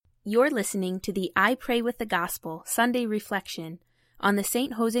You're listening to the iPray with the Gospel Sunday Reflection on the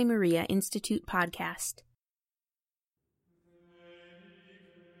St. Jose Maria Institute podcast.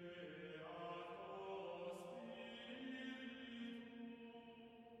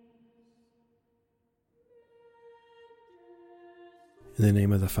 In the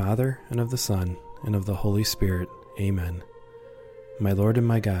name of the Father, and of the Son, and of the Holy Spirit. Amen. My Lord and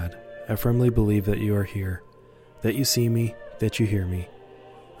my God, I firmly believe that you are here, that you see me, that you hear me.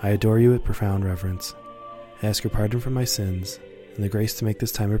 I adore you with profound reverence. I ask your pardon for my sins, and the grace to make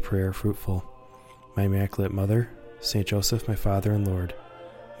this time of prayer fruitful. My Immaculate Mother, Saint Joseph, my Father and Lord,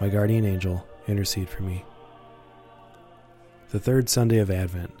 my guardian angel, intercede for me. The third Sunday of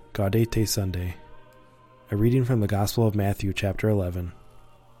Advent, Gaudete Sunday. A reading from the Gospel of Matthew, chapter 11.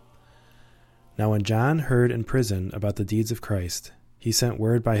 Now when John heard in prison about the deeds of Christ, he sent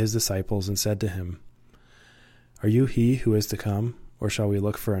word by his disciples and said to him, "Are you he who is to come, or shall we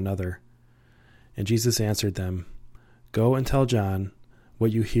look for another?" And Jesus answered them, "Go and tell John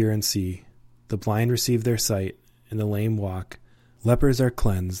what you hear and see. The blind receive their sight, and the lame walk. Lepers are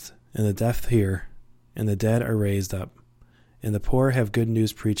cleansed, and the deaf hear, and the dead are raised up, and the poor have good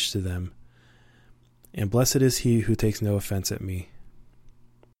news preached to them. And blessed is he who takes no offense at me."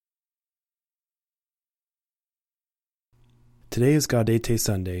 Today is Gaudete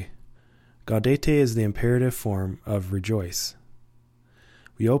Sunday. Gaudete is the imperative form of rejoice.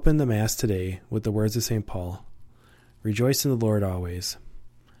 We open the Mass today with the words of St. Paul, "Rejoice in the Lord always."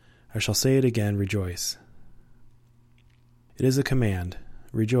 I shall say it again, rejoice. It is a command,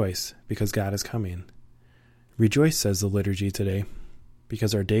 rejoice, because God is coming. Rejoice, says the liturgy today,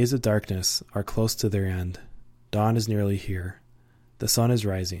 because our days of darkness are close to their end. Dawn is nearly here. The sun is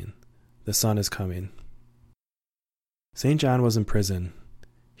rising. The sun is coming. St. John was in prison.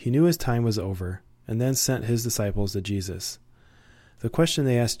 He knew his time was over, and then sent his disciples to Jesus. The question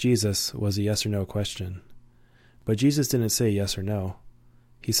they asked Jesus was a yes or no question. But Jesus didn't say yes or no.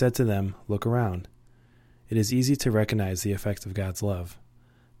 He said to them, "Look around." It is easy to recognize the effect of God's love.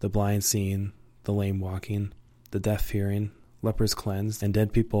 The blind seeing, the lame walking, the deaf hearing, lepers cleansed, and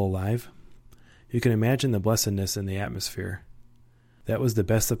dead people alive. You can imagine the blessedness in the atmosphere. That was the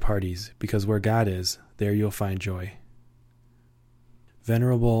best of parties, because where God is, there you'll find joy.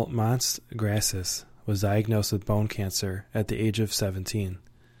 Venerable Mons Grassis was diagnosed with bone cancer at the age of 17.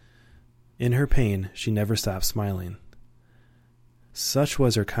 In her pain, she never stopped smiling. Such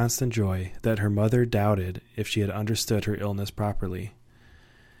was her constant joy that her mother doubted if she had understood her illness properly.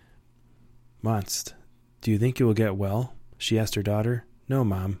 "Mons, do you think you will get well?" she asked her daughter. "No,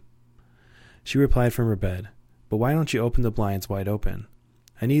 Mom." She replied from her bed, "But why don't you open the blinds wide open?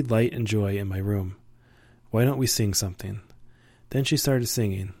 I need light and joy in my room. Why don't we sing something?" Then she started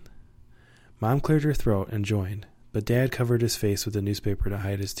singing. Mom cleared her throat and joined, but Dad covered his face with a newspaper to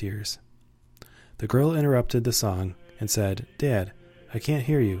hide his tears. The girl interrupted the song and said, "Dad, I can't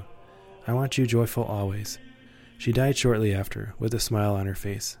hear you. I want you joyful always." She died shortly after, with a smile on her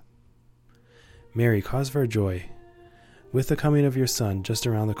face. Mary, cause of our joy. With the coming of your Son just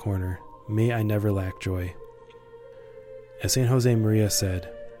around the corner, may I never lack joy. As St. Jose Maria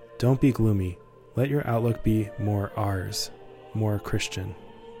said, "Don't be gloomy. Let your outlook be more ours, more Christian."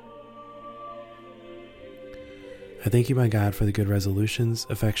 I thank you, my God, for the good resolutions,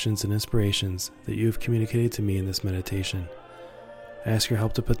 affections, and inspirations that you have communicated to me in this meditation. I ask your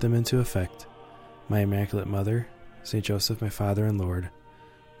help to put them into effect. My Immaculate Mother, Saint Joseph, my Father and Lord,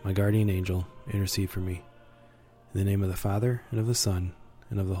 my guardian angel, intercede for me. In the name of the Father, and of the Son,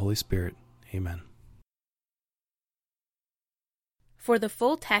 and of the Holy Spirit. Amen. For the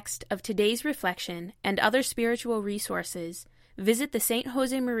full text of today's reflection and other spiritual resources, visit the St.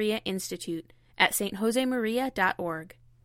 Jose Maria Institute at stjosemaria.org.